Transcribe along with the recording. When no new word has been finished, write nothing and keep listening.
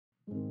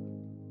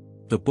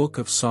The Book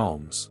of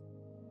Psalms.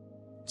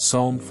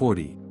 Psalm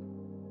 40.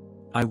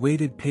 I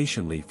waited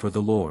patiently for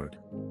the Lord.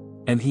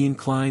 And he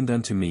inclined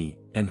unto me,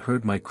 and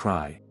heard my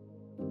cry.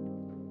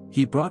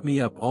 He brought me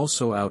up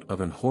also out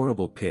of an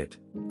horrible pit,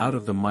 out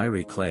of the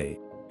miry clay,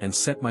 and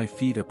set my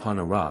feet upon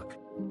a rock,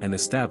 and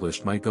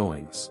established my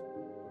goings.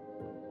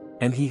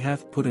 And he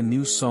hath put a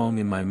new song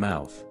in my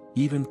mouth,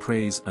 even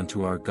praise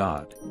unto our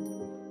God.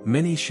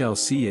 Many shall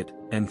see it,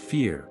 and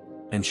fear,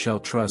 and shall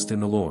trust in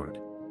the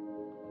Lord.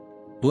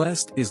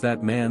 Blessed is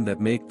that man that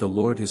maketh the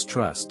Lord his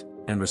trust,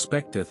 and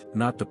respecteth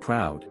not the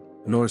proud,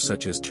 nor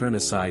such as turn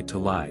aside to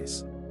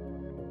lies.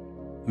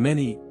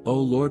 Many, O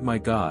Lord my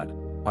God,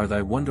 are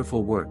thy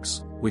wonderful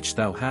works, which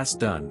thou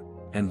hast done,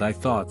 and thy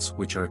thoughts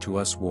which are to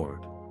us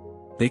ward.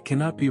 They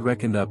cannot be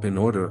reckoned up in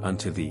order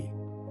unto thee.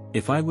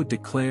 If I would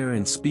declare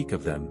and speak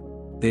of them,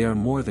 they are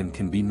more than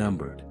can be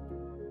numbered.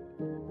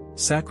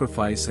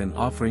 Sacrifice and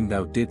offering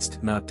thou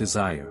didst not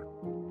desire.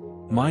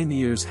 Mine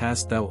ears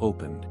hast thou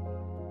opened.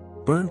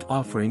 Burnt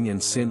offering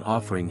and sin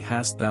offering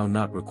hast thou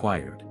not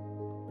required.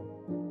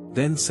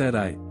 Then said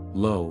I,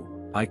 Lo,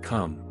 I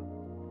come.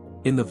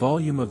 In the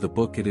volume of the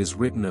book it is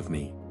written of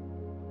me.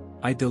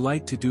 I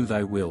delight to do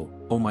thy will,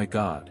 O my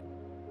God.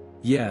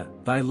 Yea,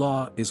 thy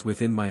law is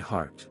within my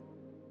heart.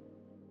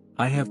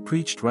 I have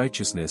preached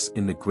righteousness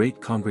in the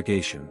great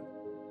congregation.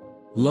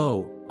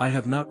 Lo, I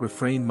have not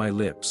refrained my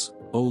lips,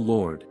 O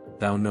Lord,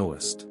 thou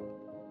knowest.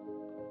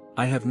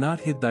 I have not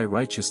hid thy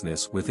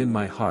righteousness within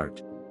my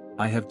heart,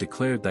 I have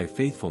declared thy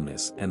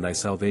faithfulness and thy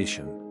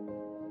salvation.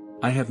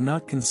 I have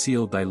not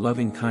concealed thy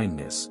loving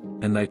kindness,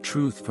 and thy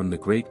truth from the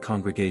great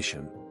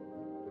congregation.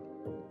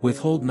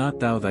 Withhold not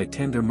thou thy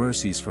tender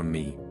mercies from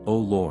me, O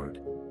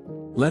Lord.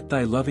 Let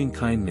thy loving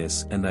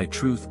kindness and thy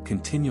truth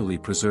continually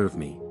preserve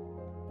me.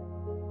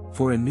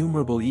 For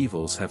innumerable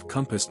evils have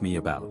compassed me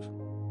about.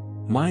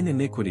 Mine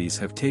iniquities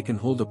have taken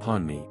hold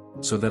upon me,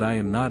 so that I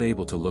am not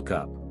able to look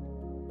up.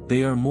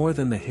 They are more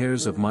than the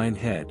hairs of mine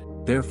head,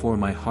 therefore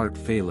my heart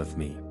faileth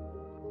me.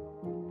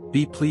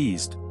 Be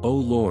pleased, O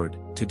Lord,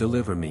 to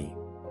deliver me.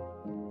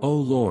 O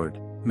Lord,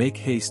 make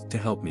haste to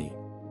help me.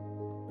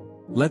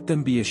 Let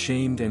them be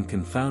ashamed and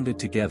confounded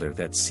together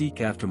that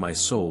seek after my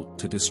soul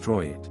to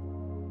destroy it.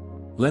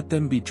 Let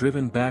them be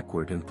driven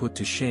backward and put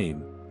to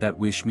shame, that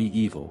wish me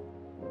evil.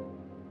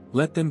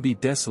 Let them be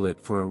desolate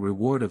for a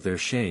reward of their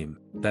shame,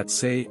 that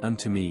say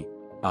unto me,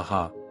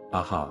 Aha,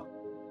 aha.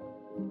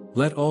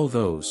 Let all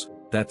those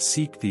that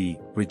seek thee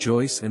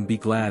rejoice and be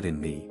glad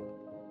in thee.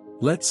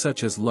 Let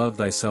such as love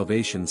thy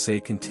salvation say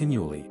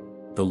continually,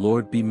 The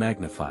Lord be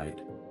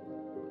magnified.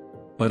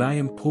 But I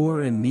am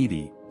poor and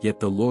needy,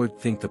 yet the Lord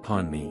thinketh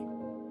upon me.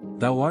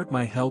 Thou art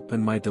my help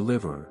and my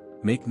deliverer,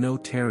 make no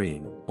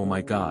tarrying, O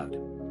my God.